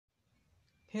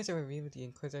Here's a review of the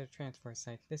Inquisitor Transport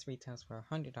Scythe. This retails for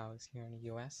 $100 here in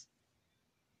the US.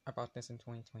 I bought this in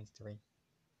 2023.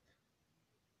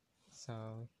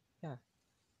 So, yeah.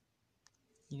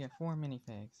 You get 4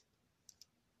 minifigs.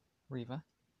 Reva,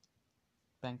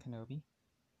 Ben Kenobi,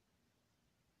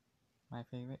 my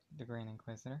favorite, the Grand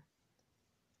Inquisitor,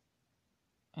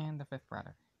 and the Fifth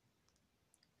Brother.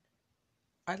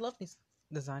 I love this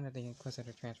design of the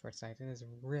Inquisitor Transport Scythe. It is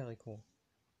really cool.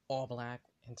 All black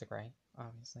into gray,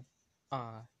 obviously.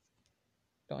 The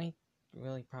only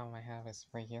really problem I have is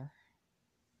right here,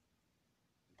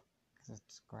 because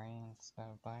it's gray instead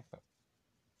of black, but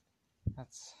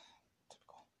that's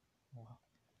typical. Well,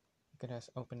 you could just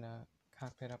open the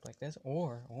cockpit up like this,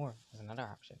 or there's another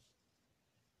option.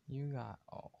 You got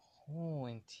a whole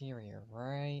interior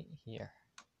right here.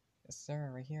 Yes,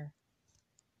 sir, right here.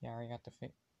 Yeah, I already got the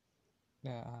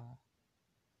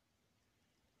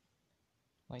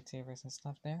lightsabers and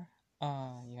stuff there.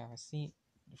 You have a seat,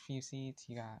 a few seats.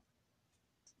 You got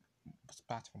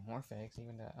spots for more figs.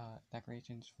 Even the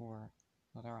decorations for,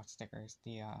 well, they're all stickers.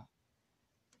 The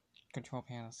control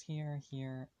panels here,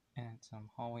 and some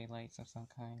hallway lights of some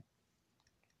kind.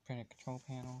 Printed control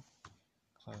panel.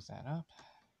 Close that up.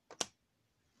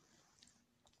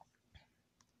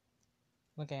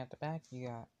 Looking at the back, you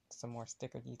got some more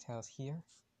sticker details here.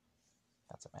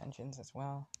 Got some engines as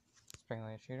well.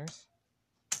 Spring-loaded shooters.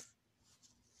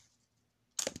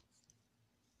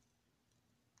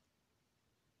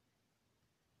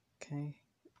 Okay,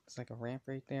 it's like a ramp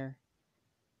right there.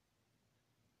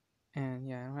 And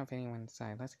yeah, I don't have anyone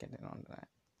inside. Let's get it onto that.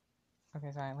 Okay,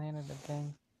 so I landed the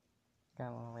thing.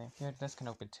 Got a little ramp here. This can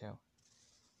open too.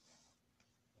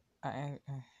 I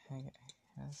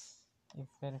guess you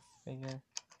fit a figure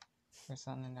or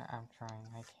something in there. I'm trying.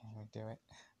 I can't even do it.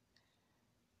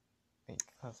 Wait,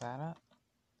 close that up.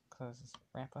 Close this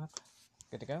ramp up.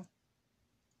 Good to go.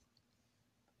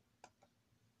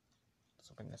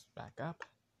 Let's open this back up.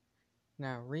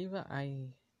 Now, Reva,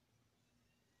 I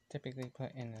typically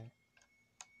put in the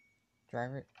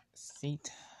driver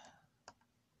seat.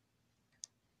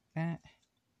 That.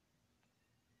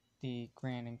 The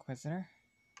Grand Inquisitor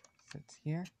sits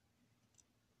here.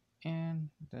 And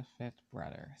the Fifth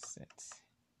Brother sits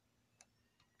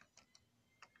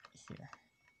here.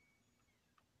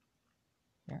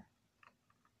 Here.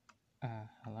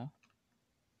 Hello?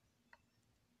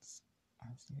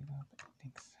 Arms to get up, I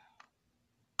think so.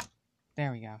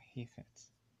 There we go, he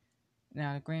fits.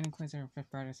 Now, the Grand Inquisitor and Fifth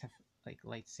Brothers have, like,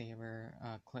 lightsaber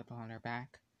clip on their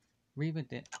back. Reva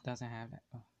doesn't have that.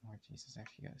 Oh, Lord Jesus, there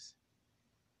she goes.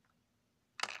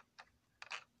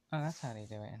 Oh, that's how they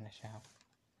do it in the show.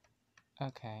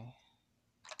 Okay.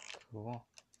 Cool.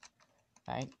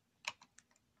 I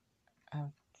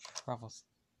have trouble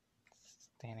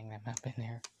standing them up in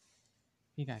there.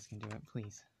 If you guys can do it,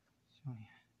 please. Show me,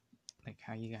 like,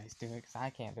 how you guys do it, because I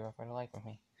can't do it for the life of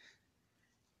me.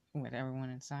 With everyone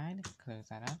inside, close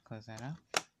that up, close that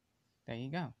up. There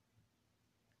you go.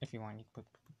 If you want, you can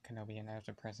put Kenobi in there as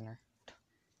a prisoner.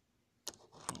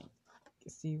 You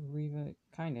can see Reva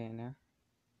kinda in there.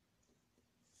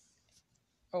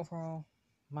 Overall,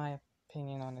 my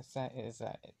opinion on the set is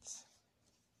that it's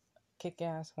a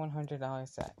kick-ass $100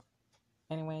 set.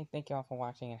 Anyway, thank you all for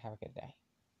watching and have a good day.